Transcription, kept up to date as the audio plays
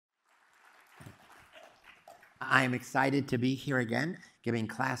I am excited to be here again, giving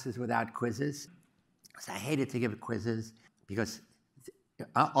classes without quizzes. So I hated to give quizzes because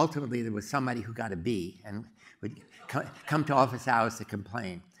ultimately there was somebody who got a B and would come to office hours to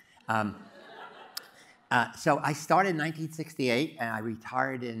complain. So I started in 1968 and I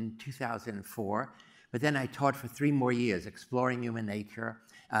retired in 2004, but then I taught for 3 more years, exploring human nature,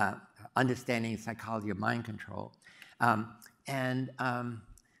 understanding the psychology of mind control.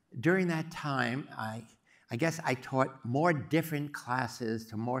 During that time, I guess I taught more different classes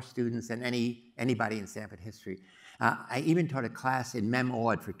to more students than anybody in Stanford history. I even taught a class in Mem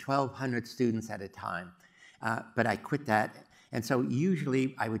Ord for 1,200 students at a time, but I quit that. And so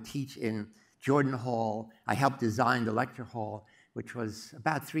usually I would teach in Jordan Hall. I helped design the lecture hall, which was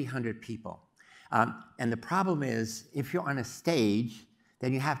about 300 people. And the problem is, if you're on a stage,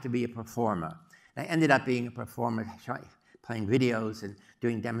 then you have to be a performer. And I ended up being a performer, playing videos and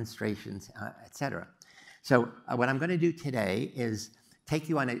doing demonstrations, etc. So what I'm going to do today is take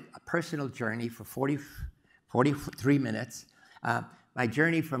you on a personal journey for 43 minutes. My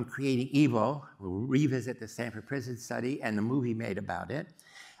journey from creating evil, we'll revisit the Stanford Prison study and the movie made about it,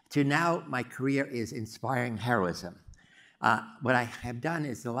 to now my career is inspiring heroism. What I have done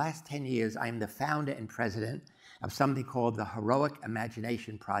is the last 10 years, I'm the founder and president of something called the Heroic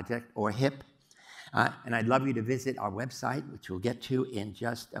Imagination Project, or HIP. And I'd love you to visit our website, which we'll get to in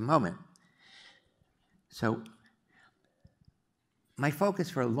just a moment. So my focus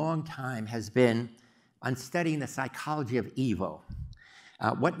for a long time has been on studying the psychology of evil,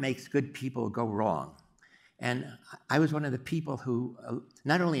 what makes good people go wrong. And I was one of the people who,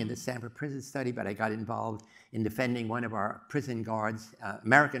 not only in the Stanford Prison study, but I got involved in defending one of our prison guards,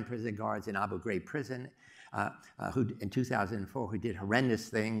 American prison guards in Abu Ghraib prison, who in 2004, who did horrendous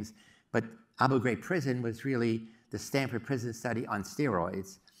things. But Abu Ghraib prison was really the Stanford Prison study on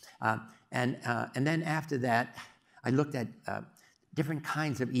steroids. And then after that, I looked at different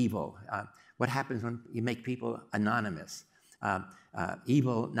kinds of evil. What happens when you make people anonymous?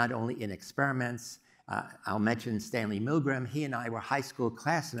 Evil not only in experiments. I'll mention Stanley Milgram. He and I were high school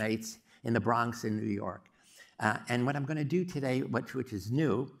classmates in the Bronx in New York. And what I'm going to do today, which is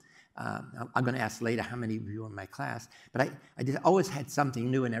new, I'm going to ask later how many of you are in my class, but I just always had something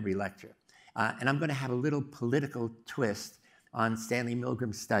new in every lecture. And I'm going to have a little political twist on Stanley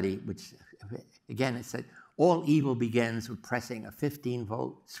Milgram's study, which, again, it said, all evil begins with pressing a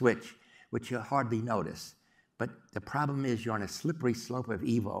 15-volt switch, which you'll hardly notice. But the problem is you're on a slippery slope of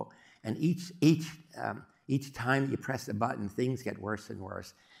evil, and each time you press the button, things get worse and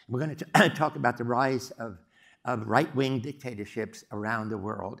worse. And we're going to talk about the rise of right-wing dictatorships around the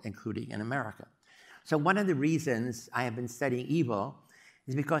world, including in America. So one of the reasons I have been studying evil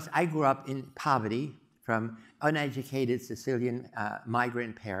is because I grew up in poverty from uneducated Sicilian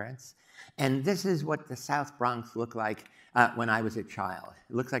migrant parents. And this is what the South Bronx looked like when I was a child.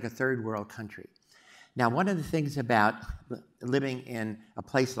 It looks like a third world country. Now, one of the things about living in a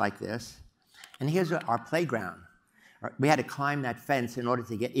place like this, and here's our playground. We had to climb that fence in order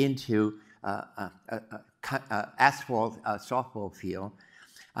to get into asphalt softball field.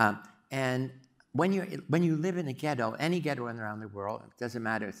 And when you live in a ghetto, any ghetto around the world, it doesn't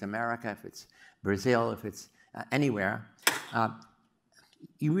matter if it's America, if it's Brazil, if it's anywhere,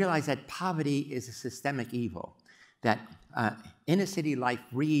 you realize that poverty is a systemic evil, that inner city life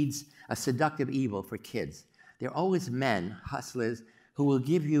breeds a seductive evil for kids. There are always men, hustlers, who will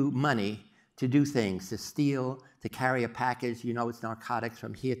give you money to do things, to steal, to carry a package, you know it's narcotics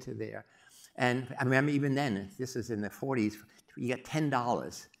from here to there. And I remember even then, this was in the 40s, you get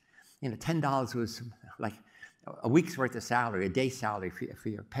 $10. You know, $10 was like a week's worth of salary, a day's salary for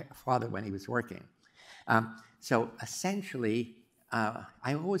your father when he was working. So essentially,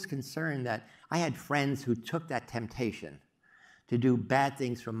 I'm always concerned that I had friends who took that temptation to do bad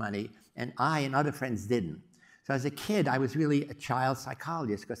things for money, and I and other friends didn't. So as a kid, I was really a child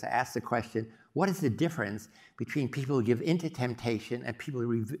psychologist because I asked the question, what is the difference between people who give into temptation and people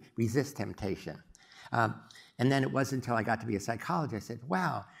who resist temptation? And then it wasn't until I got to be a psychologist, I said,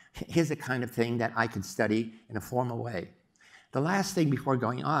 wow, here's the kind of thing that I could study in a formal way. The last thing before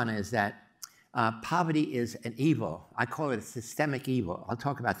going on is that poverty is an evil. I call it a systemic evil. I'll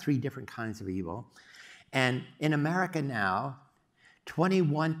talk about 3 different kinds of evil. And in America now,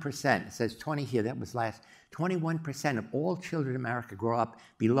 21%, it says 20 here, that was last, 21% of all children in America grow up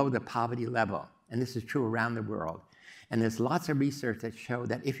below the poverty level. And this is true around the world. And there's lots of research that show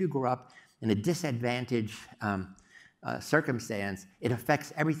that if you grow up in a disadvantaged circumstance, it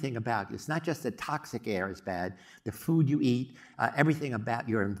affects everything about you. It's not just the toxic air is bad, the food you eat, everything about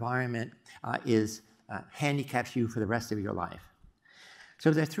your environment handicaps you for the rest of your life. So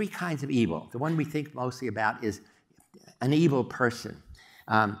there are three kinds of evil. The one we think mostly about is an evil person.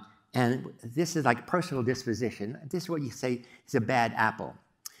 And this is like personal disposition. This is what you say is a bad apple.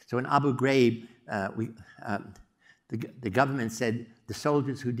 So in Abu Ghraib, the government said the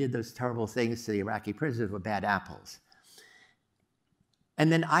soldiers who did those terrible things to the Iraqi prisoners were bad apples.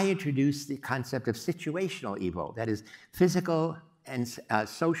 And then I introduced the concept of situational evil, that is physical and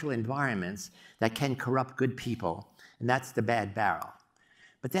social environments that can corrupt good people, and that's the bad barrel.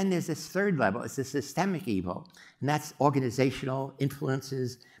 But then there's this third level, it's the systemic evil, and that's organizational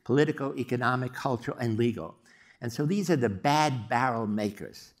influences, political, economic, cultural, and legal. And so these are the bad barrel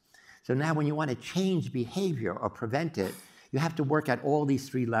makers. So now when you want to change behavior or prevent it, you have to work at all these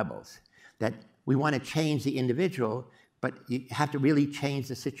three levels. That we want to change the individual, but you have to really change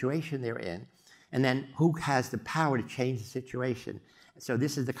the situation they're in. And then who has the power to change the situation? So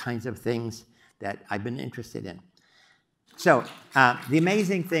this is the kinds of things that I've been interested in. So the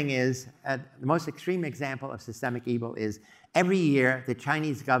amazing thing is, the most extreme example of systemic evil is every year the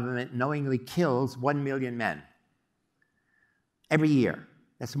Chinese government knowingly kills 1 million men. Every year.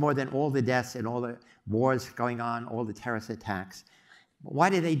 That's more than all the deaths and all the wars going on, all the terrorist attacks. Why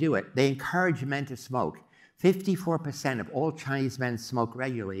do they do it? They encourage men to smoke. 54% of all Chinese men smoke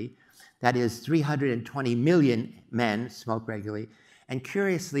regularly. That is, 320 million men smoke regularly. And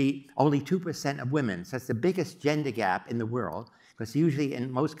curiously, only 2% of women. So it's the biggest gender gap in the world, because usually in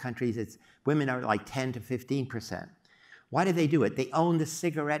most countries, women are like 10 to 15%. Why do they do it? They own the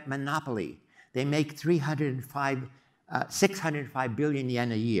cigarette monopoly. They make 605 billion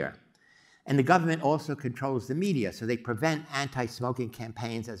yen a year. And the government also controls the media, so they prevent anti-smoking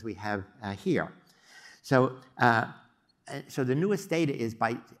campaigns as we have here. So the newest data is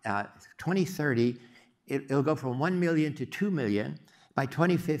by 2030, it'll go from 1 million to 2 million. By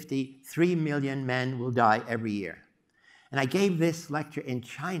 2050, 3 million men will die every year. And I gave this lecture in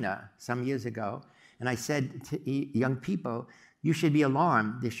China some years ago, and I said to young people, you should be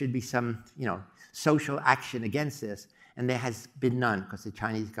alarmed. There should be some, social action against this. And there has been none, because the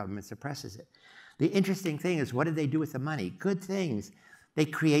Chinese government suppresses it. The interesting thing is, what do they do with the money? Good things. They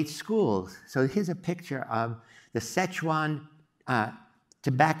create schools. So here's a picture of the Szechuan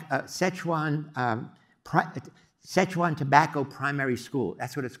Tobacco Primary School.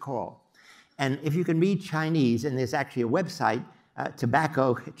 That's what it's called. And if you can read Chinese, and there's actually a website,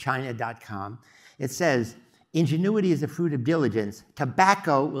 tobaccochina.com, it says, ingenuity is the fruit of diligence.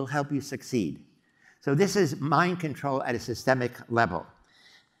 Tobacco will help you succeed. So this is mind control at a systemic level.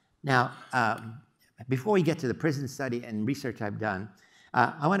 Now, before we get to the prison study and research I've done,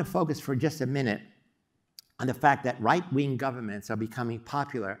 I want to focus for just a minute on the fact that right-wing governments are becoming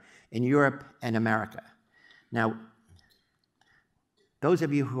popular in Europe and America. Now, those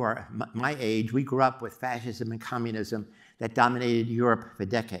of you who are my age, we grew up with fascism and communism that dominated Europe for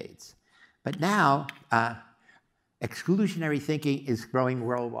decades. But now, exclusionary thinking is growing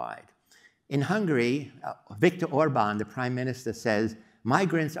worldwide. In Hungary, Viktor Orban, the prime minister, says,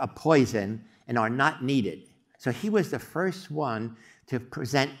 migrants are poison and are not needed. So he was the first one to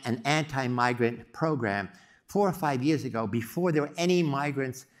present an anti-migrant program 4 or 5 years ago, before there were any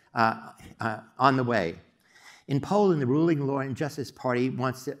migrants on the way. In Poland, the ruling Law and Justice Party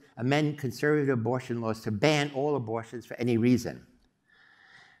wants to amend conservative abortion laws to ban all abortions for any reason.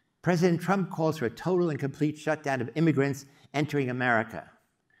 President Trump calls for a total and complete shutdown of immigrants entering America.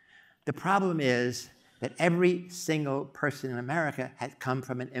 The problem is that every single person in America has come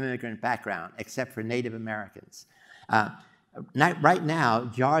from an immigrant background, except for Native Americans. Right now,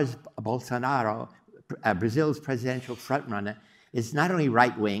 Jair Bolsonaro, Brazil's presidential frontrunner, is not only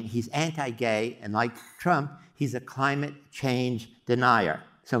right-wing, he's anti-gay, and like Trump, he's a climate change denier.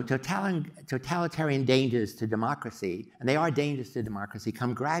 So totalitarian dangers to democracy, and they are dangers to democracy,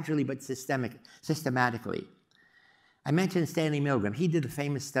 come gradually but systematically. I mentioned Stanley Milgram. He did the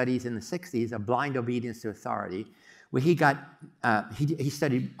famous studies in the 60s of blind obedience to authority, where he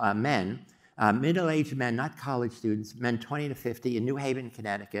studied men, middle-aged men, not college students, men 20 to 50 in New Haven,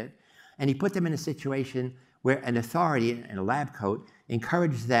 Connecticut, and he put them in a situation where an authority in a lab coat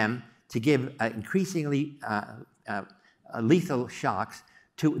encouraged them to give increasingly lethal shocks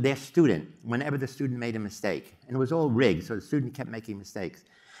to their student whenever the student made a mistake. And it was all rigged, so the student kept making mistakes.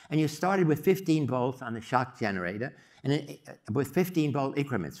 And you started with 15 volts on the shock generator, and with 15-volt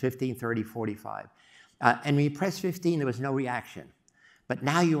increments, 15, 30, 45. And when you press 15, there was no reaction. But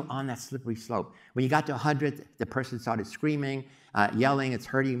now you're on that slippery slope. When you got to 100, the person started screaming, yelling, it's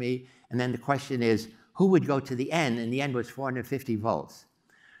hurting me. And then the question is, who would go to the end? And the end was 450 volts.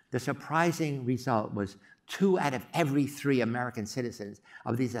 The surprising result was 2 out of every 3 American citizens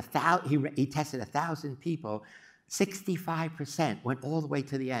of these, he tested 1,000 people, 65% went all the way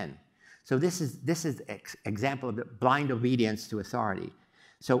to the end. So this is example of the blind obedience to authority.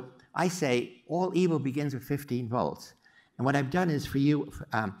 So I say all evil begins with 15 volts. And what I've done is for you,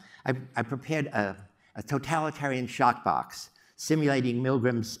 I prepared a totalitarian shock box simulating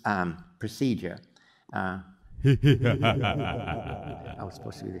Milgram's procedure. I was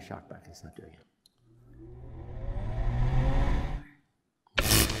supposed to be the shock box, it's not doing it.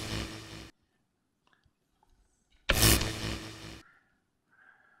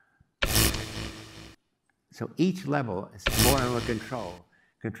 So each level is more and more control.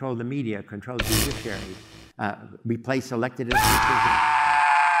 Control the media, control the judiciary, replace elected officials.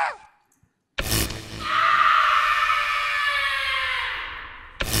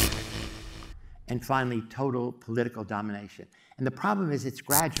 And finally, total political domination. And the problem is it's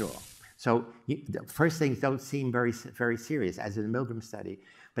gradual. So the first things don't seem very, very serious, as in the Milgram study.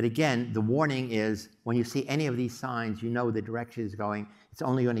 But again, the warning is when you see any of these signs, you know the direction is going. It's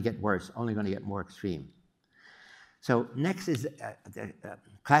only going to get worse, only going to get more extreme. So next is the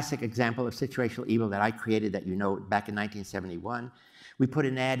classic example of situational evil that I created that you know back in 1971. We put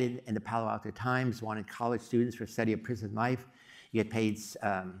an ad in the Palo Alto Times, wanted college students for study of prison life. You get paid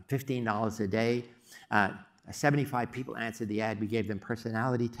 $15 a day. 75 people answered the ad. We gave them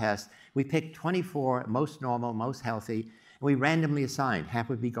personality tests. We picked 24 most normal, most healthy, and we randomly assigned. Half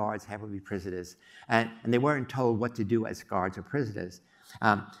would be guards, half would be prisoners. And they weren't told what to do as guards or prisoners.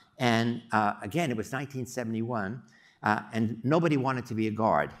 Again, it was 1971, and nobody wanted to be a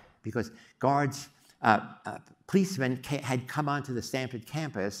guard because guards, policemen had come onto the Stanford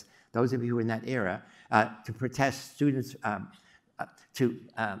campus, those of you who were in that era, to protest students, to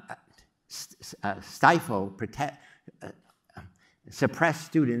stifle, suppress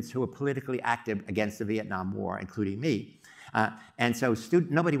students who were politically active against the Vietnam War, including me. And so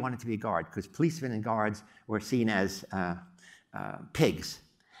nobody wanted to be a guard because policemen and guards were seen as pigs.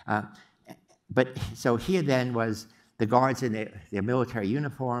 So here then was the guards in their military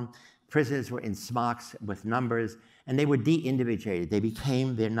uniform, prisoners were in smocks with numbers, and they were de-individuated. They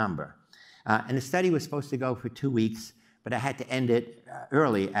became their number. And the study was supposed to go for 2 weeks, but I had to end it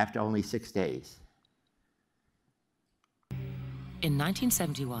early after only 6 days. In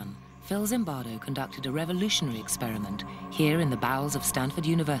 1971, Phil Zimbardo conducted a revolutionary experiment here in the bowels of Stanford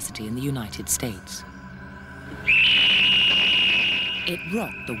University in the United States. It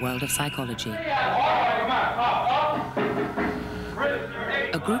rocked the world of psychology.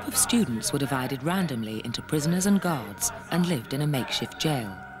 A group of students were divided randomly into prisoners and guards and lived in a makeshift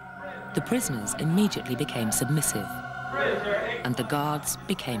jail. The prisoners immediately became submissive, and the guards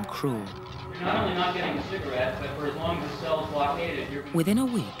became cruel. You're not only not getting a cigarette, but for as long as the cell's blockaded, you're... Within a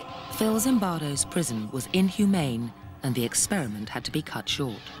week, Phil Zimbardo's prison was inhumane, and the experiment had to be cut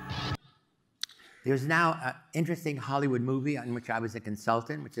short. There's now an interesting Hollywood movie on which I was a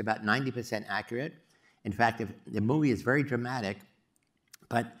consultant, which is about 90% accurate. In fact, the movie is very dramatic,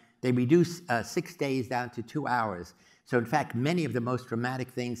 but they reduce 6 days down to 2 hours. So in fact, many of the most dramatic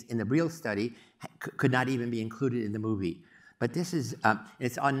things in the real study could not even be included in the movie. But this is,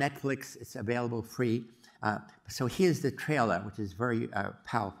 it's on Netflix, it's available free. So here's the trailer, which is very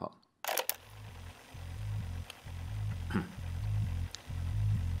powerful.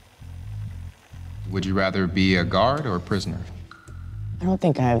 Would you rather be a guard or a prisoner? I don't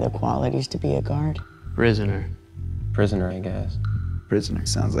think I have the qualities to be a guard. Prisoner. Prisoner, I guess. Prisoner.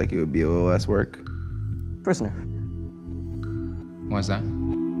 Sounds like it would be a little less work. Prisoner. Why's that?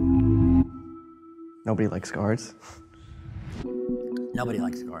 Nobody likes guards. Nobody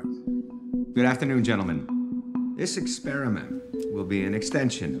likes guards. Good afternoon, gentlemen. This experiment will be an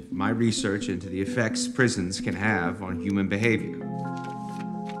extension of my research into the effects prisons can have on human behavior.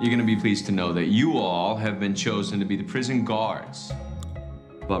 You're going to be pleased to know that you all have been chosen to be the prison guards.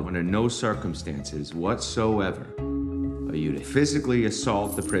 But under no circumstances whatsoever are you to physically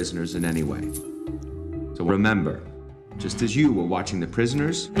assault the prisoners in any way. So remember, just as you were watching the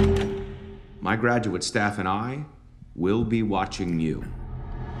prisoners, my graduate staff and I will be watching you.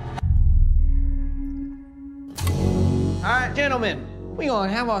 All right, gentlemen, we're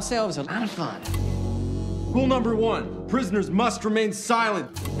gonna have ourselves a lot of fun. Rule number 1, prisoners must remain silent.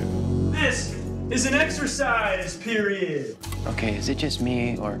 This is an exercise period. Okay, is it just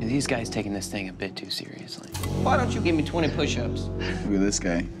me, or are these guys taking this thing a bit too seriously? Why don't you give me 20 push-ups? Look at this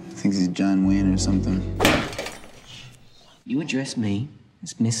guy. Thinks he's John Wayne or something. You address me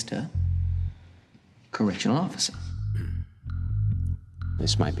as Mr. Correctional Officer.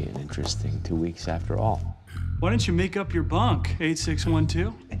 This might be an interesting 2 weeks after all. Why didn't you make up your bunk,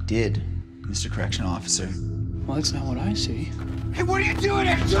 8612? I did, Mr. Correctional Officer. Well, that's not what I see. Hey, what are you doing?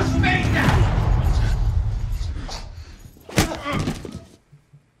 It's just me now!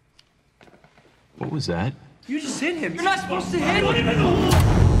 What was that? You just hit him. You're not supposed to hit him.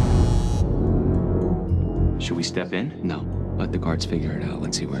 Should we step in? No. Let the guards figure it out.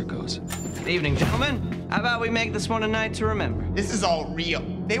 Let's see where it goes. Good evening, gentlemen. How about we make this one a night to remember? This is all real.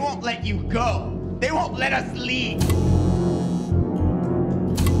 They won't let you go. They won't let us leave.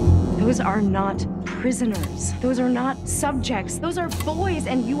 Those are not prisoners. Those are not subjects. Those are boys,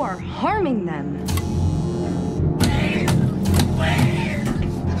 and you are harming them. Please!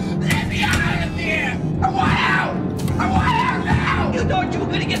 Let me out of here! I want out! I want out now! You thought you were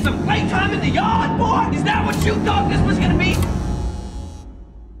gonna get some playtime in the yard, boy? Is that what you thought this was gonna be?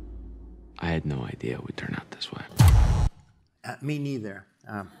 I had no idea it would turn out this way. Me neither.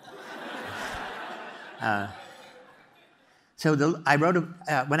 I wrote,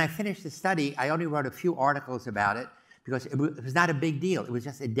 when I finished the study, I only wrote a few articles about it because it was not a big deal. It was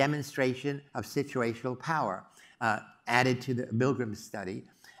just a demonstration of situational power added to the Milgram study.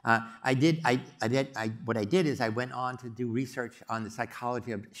 What I did is I went on to do research on the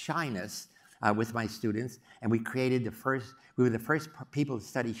psychology of shyness with my students, and we were the first people to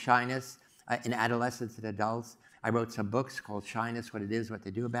study shyness in adolescents and adults. I wrote some books called Shyness, What It Is, What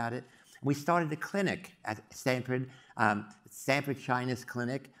to Do About It. We started a clinic at Stanford Shyness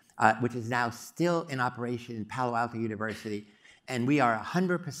Clinic, which is now still in operation in Palo Alto University. And we are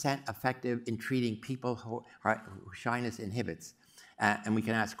 100% effective in treating people who shyness inhibits. And we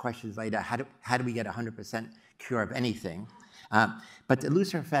can ask questions later, how do we get 100% cure of anything? But the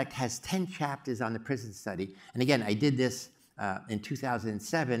Lucifer Effect has 10 chapters on the prison study. And again, I did this in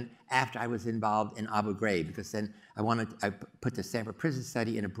 2007 after I was involved in Abu Ghraib, because then I put the Stanford Prison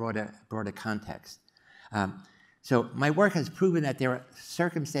Study in a broader context. So my work has proven that there are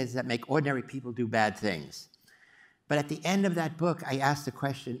circumstances that make ordinary people do bad things. But at the end of that book, I asked the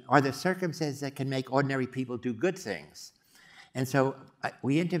question, are there circumstances that can make ordinary people do good things? And so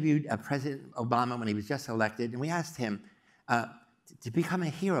we interviewed President Obama when he was just elected, and we asked him, to become a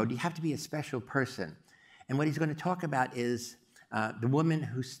hero, do you have to be a special person? And what he's going to talk about is the woman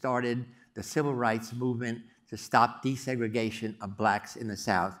who started the civil rights movement to stop desegregation of blacks in the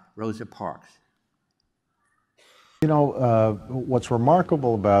South, Rosa Parks. You know, what's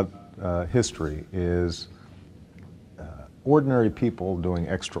remarkable about history is ordinary people doing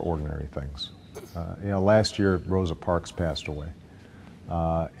extraordinary things. You know, last year Rosa Parks passed away.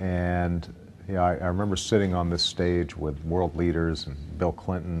 And you know, I remember sitting on this stage with world leaders and Bill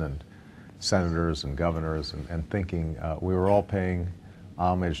Clinton and senators and governors and thinking we were all paying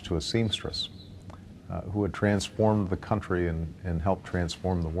homage to a seamstress who had transformed the country and helped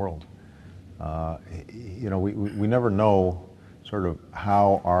transform the world. You know, we never know sort of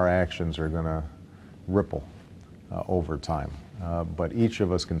how our actions are going to ripple over time. But each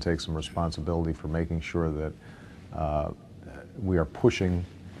of us can take some responsibility for making sure that we are pushing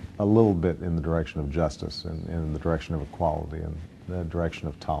a little bit in the direction of justice and in the direction of equality and the direction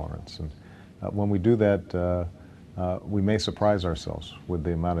of tolerance. And when we do that, we may surprise ourselves with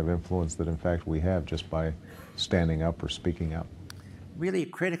the amount of influence that in fact we have just by standing up or speaking up. Really a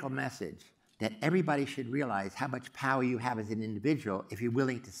critical message that everybody should realize how much power you have as an individual if you're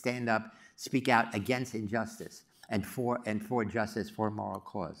willing to stand up, speak out against injustice and for justice, for a moral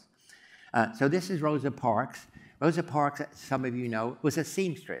cause. So this is Rosa Parks. Rosa Parks, some of you know, was a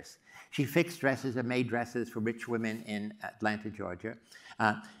seamstress. She fixed dresses and made dresses for rich women in Atlanta, Georgia.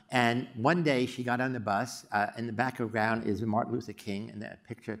 And one day she got on the bus. In the background is Martin Luther King in the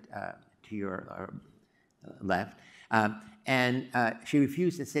picture to your left. And she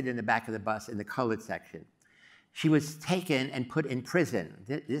refused to sit in the back of the bus in the colored section. She was taken and put in prison.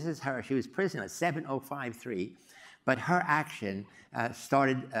 This is her. She was prisoner 7053. But her action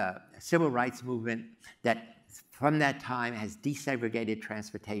started a civil rights movement that from that time has desegregated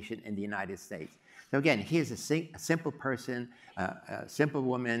transportation in the United States. So again, here's a simple person, a simple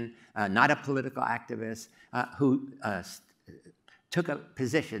woman, not a political activist, who took a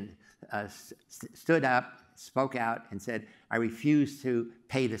position, stood up, spoke out, and said, I refuse to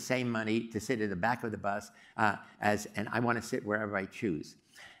pay the same money to sit in the back of the bus, and I want to sit wherever I choose.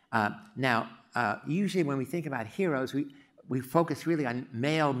 Now, usually when we think about heroes, we focus really on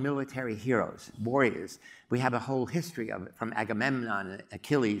male military heroes, warriors. We have a whole history of it, from Agamemnon and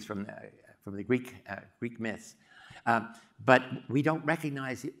Achilles, from the Greek myths. But we don't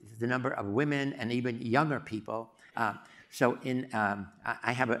recognize the number of women and even younger people. So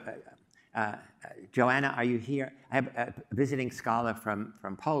I have Joanna, are you here? I have a visiting scholar from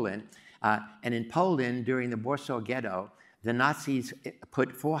Poland. And in Poland, during the Warsaw Ghetto, the Nazis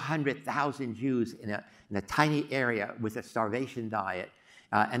put 400,000 Jews in a tiny area with a starvation diet.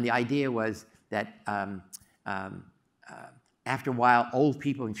 And the idea was that after a while, old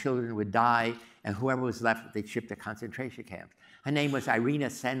people and children would die, and whoever was left, they'd ship to concentration camps. Her name was Irina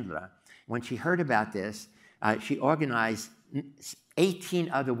Sendler. When she heard about this, she organized 18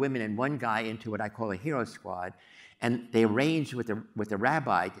 other women and one guy into what I call a hero squad, and they arranged with the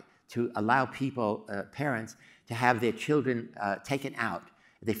rabbi to allow people, parents, to have their children taken out.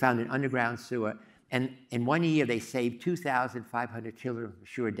 They found an underground sewer, and in 1 year they saved 2,500 children from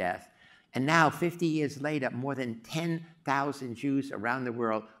sure death. And now, 50 years later, more than 10,000 Jews around the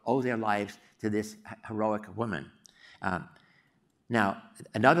world owe their lives to this heroic woman. Now,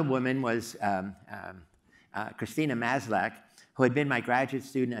 another woman was Christina Maslach, who had been my graduate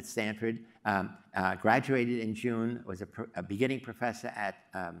student at Stanford, graduated in June, was a beginning professor at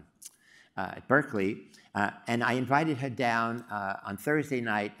Berkeley, and I invited her down on Thursday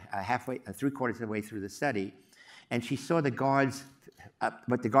night, three-quarters of the way through the study, and she saw the guards,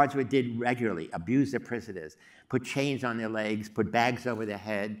 what the guards did regularly: abuse their prisoners, put chains on their legs, put bags over their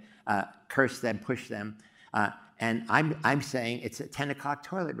head, curse them, push them. And I'm saying it's a 10 o'clock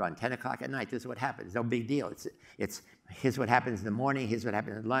toilet run, 10 o'clock at night. This is what happens. No big deal. It's here's what happens in the morning. Here's what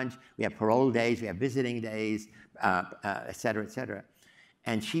happens at lunch. We have parole days. We have visiting days, et cetera, et cetera.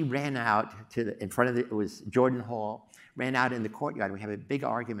 And she ran out in front of it was Jordan Hall, ran out in the courtyard. We have a big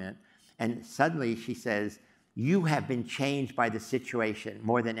argument. And suddenly she says, "You have been changed by the situation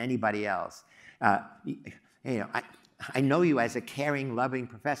more than anybody else. I know you as a caring, loving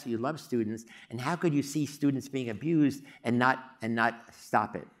professor. You love students, and how could you see students being abused and not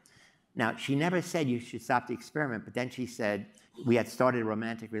stop it?" Now, she never said you should stop the experiment, but then she said, we had started a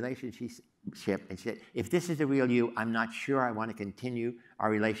romantic relationship, and she said, "If this is the real you, I'm not sure I want to continue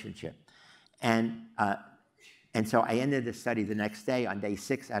our relationship." And so I ended the study the next day on day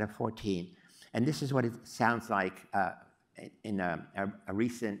 6 out of 14. And this is what it sounds like in a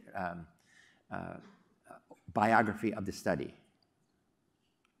recent biography of the study.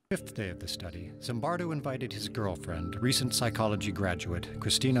 Fifth day of the study, Zimbardo invited his girlfriend, recent psychology graduate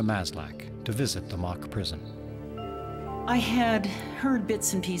Christina Maslach, to visit the mock prison. I had heard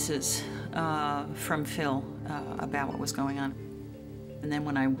bits and pieces from Phil about what was going on. And then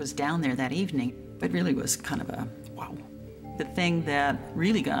when I was down there that evening, it really was kind of a wow. The thing that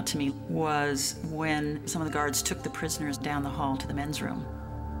really got to me was when some of the guards took the prisoners down the hall to the men's room.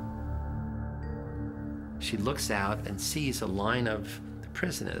 She looks out and sees a line of the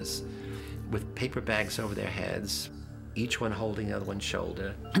prisoners with paper bags over their heads, each one holding the other one's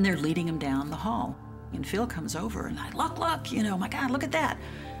shoulder. And they're leading them down the hall. And Phil comes over and look, my God, look at that.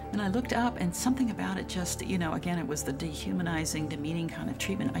 And I looked up and something about it just, again, it was the dehumanizing, demeaning kind of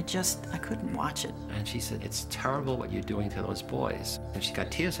treatment. I couldn't watch it. And she said, "It's terrible what you're doing to those boys." And she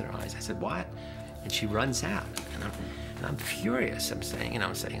got tears in her eyes. I said, "What?" And she runs out. And I'm furious. I'm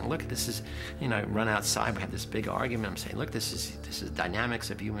saying, look, this is, I run outside, we have this big argument. I'm saying, look, this is dynamics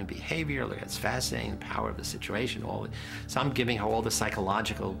of human behavior. Look, it's fascinating, the power of the situation. So I'm giving her all the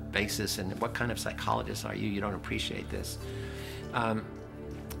psychological basis, and what kind of psychologist are you? You don't appreciate this.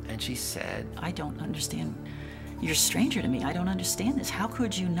 And she said, "I don't understand. You're a stranger to me. I don't understand this. How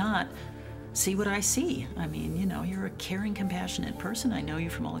could you not see what I see? I mean, you're a caring, compassionate person. I know you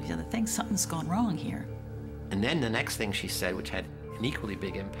from all these other things. Something's gone wrong here." And then the next thing she said, which had an equally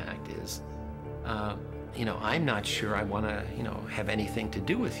big impact, is, "I'm not sure I want to, have anything to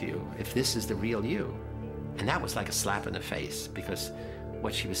do with you if this is the real you." And that was like a slap in the face, because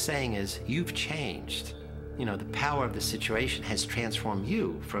what she was saying is, you've changed. The power of the situation has transformed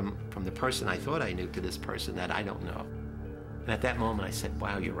you from the person I thought I knew to this person that I don't know. And at that moment I said,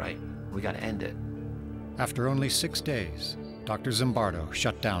 wow, you're right. We got to end it. After only 6 days, Dr. Zimbardo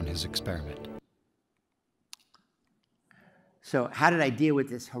shut down his experiment. So how did I deal with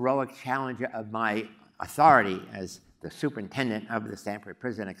this heroic challenge of my authority as the superintendent of the Stanford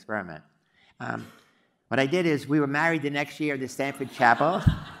Prison Experiment? What I did is, we were married the next year at the Stanford Chapel.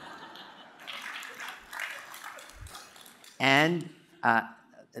 And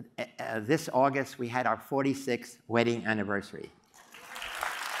this August, we had our 46th wedding anniversary.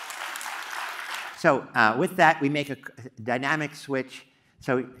 So with that, we make a dynamic switch.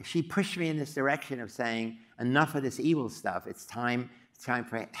 So she pushed me in this direction of saying, enough of this evil stuff. It's time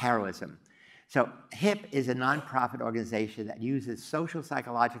for heroism. So HIP is a nonprofit organization that uses social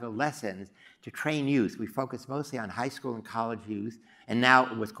psychological lessons to train youth. We focus mostly on high school and college youth, and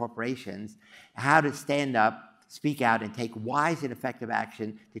now with corporations, how to stand up, speak out, and take wise and effective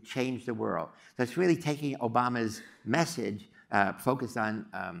action to change the world. So it's really taking Obama's message, focused on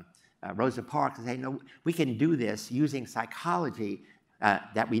Rosa Parks, and saying, no, we can do this using psychology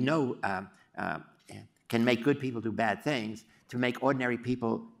that we know can make good people do bad things, to make ordinary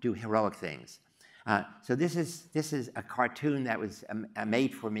people do heroic things. So this is a cartoon that was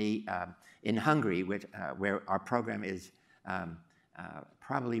made for me in Hungary, where our program is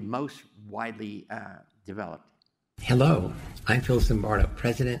probably most widely developed. Hello, I'm Philip Zimbardo,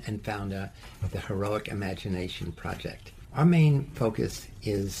 president and founder of the Heroic Imagination Project. Our main focus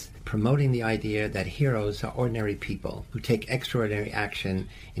is promoting the idea that heroes are ordinary people who take extraordinary action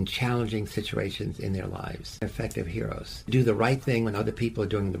in challenging situations in their lives. Effective heroes do the right thing when other people are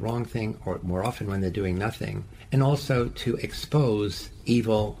doing the wrong thing, or more often when they're doing nothing, and also to expose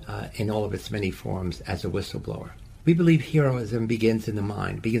evil in all of its many forms as a whistleblower. We believe heroism begins in the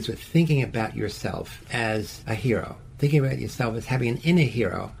mind, begins with thinking about yourself as a hero, thinking about yourself as having an inner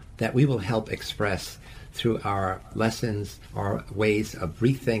hero that we will help express through our lessons, our ways of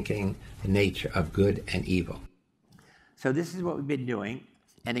rethinking the nature of good and evil. So this is what we've been doing.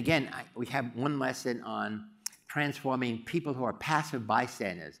 And again, we have one lesson on transforming people who are passive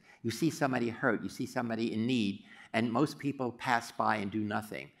bystanders. You see somebody hurt, you see somebody in need, and most people pass by and do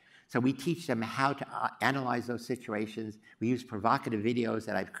nothing. So we teach them how to analyze those situations. We use provocative videos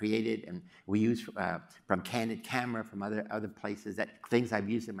that I've created, and we use from Candid Camera, from other places, things I've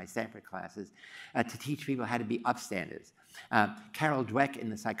used in my Stanford classes, to teach people how to be upstanders. Carol Dweck in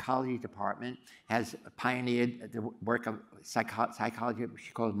the psychology department has pioneered the work of psychology, which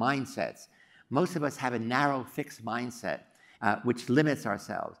she calls mindsets. Most of us have a narrow, fixed mindset, which limits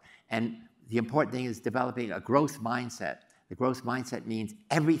ourselves. And the important thing is developing a growth mindset. The growth mindset means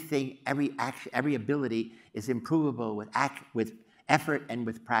everything, every action, every ability is improvable with effort and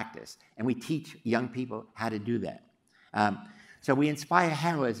with practice. And we teach young people how to do that. So we inspire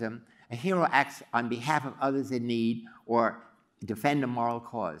heroism. A hero acts on behalf of others in need or defend a moral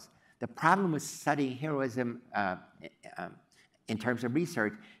cause. The problem with studying heroism in terms of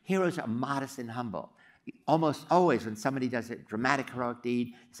research, heroes are modest and humble. Almost always when somebody does a dramatic heroic deed,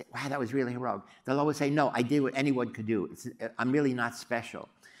 you say, wow, that was really heroic. They'll always say, no, I did what anyone could do. I'm really not special.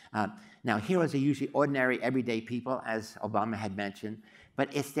 Now, heroes are usually ordinary, everyday people, as Obama had mentioned, but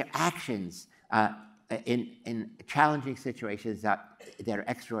it's their actions in challenging situations that are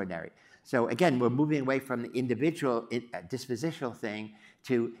extraordinary. So again, we're moving away from the individual dispositional thing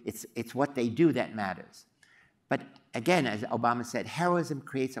to it's what they do that matters. But again, as Obama said, heroism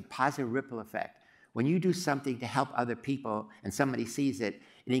creates a positive ripple effect. When you do something to help other people and somebody sees it,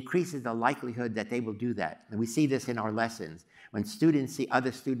 it increases the likelihood that they will do that. And we see this in our lessons. When students see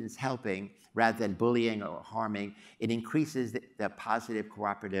other students helping rather than bullying or harming, it increases the positive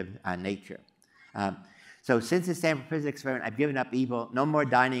cooperative nature. So since the Stanford Prison Experiment, I've given up evil, no more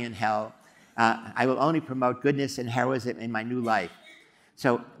dining in hell. I will only promote goodness and heroism in my new life.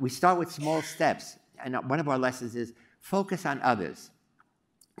 So we start with small steps. And one of our lessons is focus on others.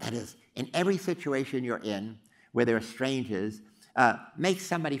 That is, in every situation you're in, where there are strangers, make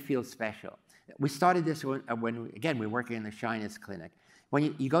somebody feel special. We started this when again, we're working in the Shyness clinic.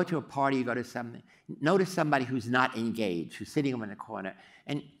 When you go to a party, you go to something, notice somebody who's not engaged, who's sitting over in a corner,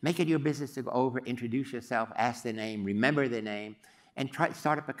 and make it your business to go over, introduce yourself, ask their name, remember their name, and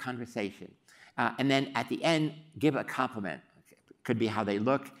start up a conversation. And then at the end, give a compliment. It could be how they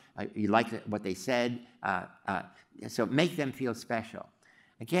look, you like what they said, so make them feel special.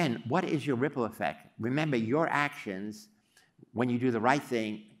 Again, what is your ripple effect? Remember, your actions, when you do the right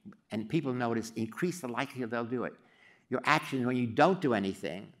thing and people notice, increase the likelihood they'll do it. Your actions, when you don't do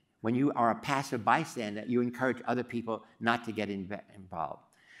anything, when you are a passive bystander, you encourage other people not to get involved.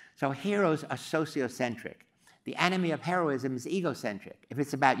 So heroes are sociocentric. The enemy of heroism is egocentric. If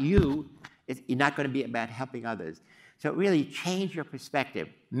it's about you, you're not going to be about helping others. So really change your perspective.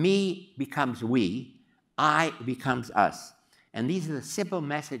 Me becomes we, I becomes us. And these are the simple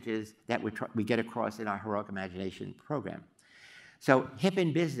messages that we get across in our Heroic Imagination program. So hip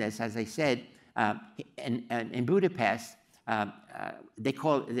in business, as I said, in Budapest, they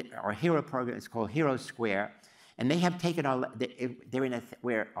call our hero program is called Hero Square, and they have taken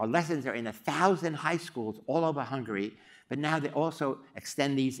where our lessons are in 1,000 high schools all over Hungary, but now they also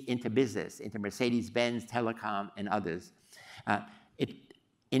extend these into business, into Mercedes-Benz, Telecom, and others.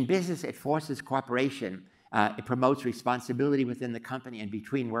 In business, it forces cooperation. It promotes responsibility within the company and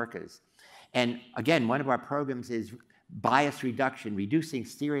between workers. And again, one of our programs is bias reduction, reducing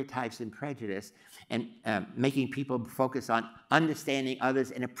stereotypes and prejudice, and making people focus on understanding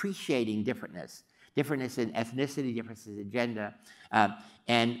others and appreciating differentness. Differentness in ethnicity, differences in gender.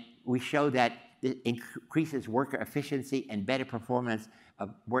 And we show that it increases worker efficiency and better performance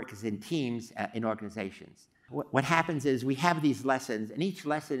of workers in teams in organizations. What happens is we have these lessons, and each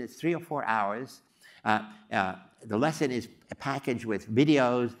lesson is 3 or 4 hours. The lesson is packaged with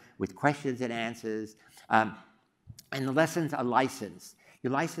videos, with questions and answers, and the lessons are licensed. You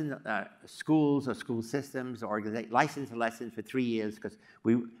license schools or school systems or license a lesson for 3 years because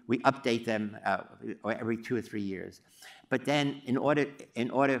we update them every 2 or 3 years. But then in order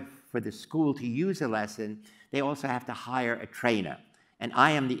for the school to use a lesson, they also have to hire a trainer. And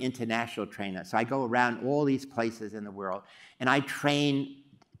I am the international trainer. So I go around all these places in the world, and I train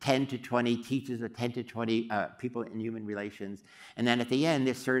 10 to 20 teachers or 10 to 20 people in human relations. And then at the end,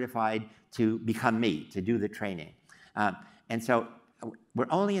 they're certified to become me, to do the training. And so we're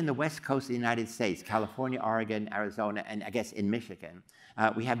only in the West Coast of the United States, California, Oregon, Arizona, and I guess in Michigan.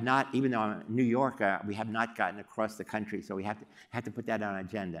 We have not, even though I'm a New Yorker, we have not gotten across the country, so we have to put that on our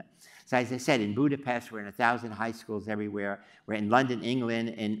agenda. So as I said, in Budapest, we're in 1,000 high schools everywhere. We're in London, England,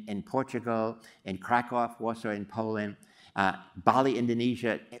 in Portugal, in Krakow, Warsaw, in Poland, Bali,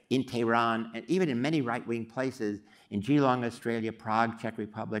 Indonesia, in Tehran, and even in many right-wing places, in Geelong, Australia, Prague, Czech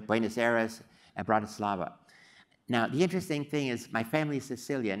Republic, Buenos Aires, and Bratislava. Now, the interesting thing is my family is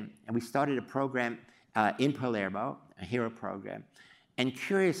Sicilian, and we started a program in Palermo, a hero program. And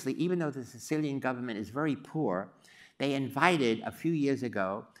curiously, even though the Sicilian government is very poor, they invited, a few years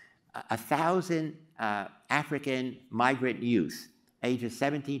ago, 1,000 African migrant youth, ages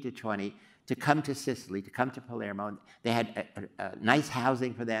 17 to 20, to come to Sicily, to come to Palermo. They had nice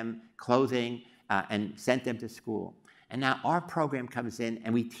housing for them, clothing, and sent them to school. And now our program comes in,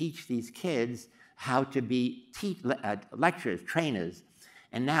 and we teach these kids how to be lecturers, trainers.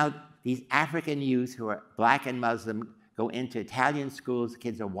 And now these African youth who are black and Muslim go into Italian schools. The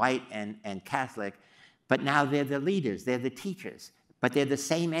kids are white and Catholic, but now they're the leaders, they're the teachers, but they're the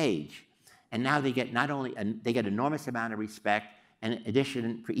same age. And now they get they get enormous amount of respect, and in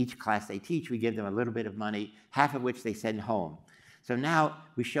addition, for each class they teach, we give them a little bit of money, half of which they send home. So now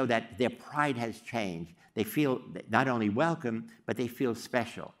we show that their pride has changed. They feel not only welcome, but they feel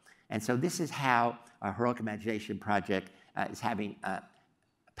special. And so this is how our Heroic Imagination Project is having a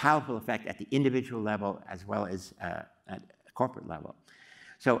powerful effect at the individual level as well as at corporate level.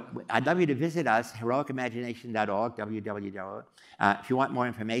 So I'd love you to visit us, heroicimagination.org, www. If you want more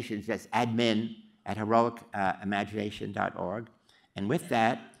information, just admin@heroicimagination.org. And with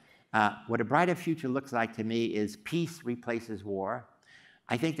that, what a brighter future looks like to me is peace replaces war.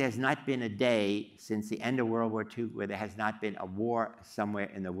 I think there's not been a day since the end of World War II where there has not been a war somewhere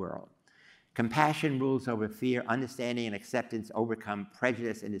in the world. Compassion rules over fear, understanding and acceptance overcome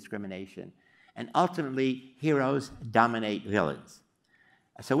prejudice and discrimination. And ultimately, heroes dominate villains.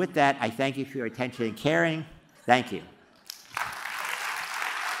 So with that, I thank you for your attention and caring. Thank you.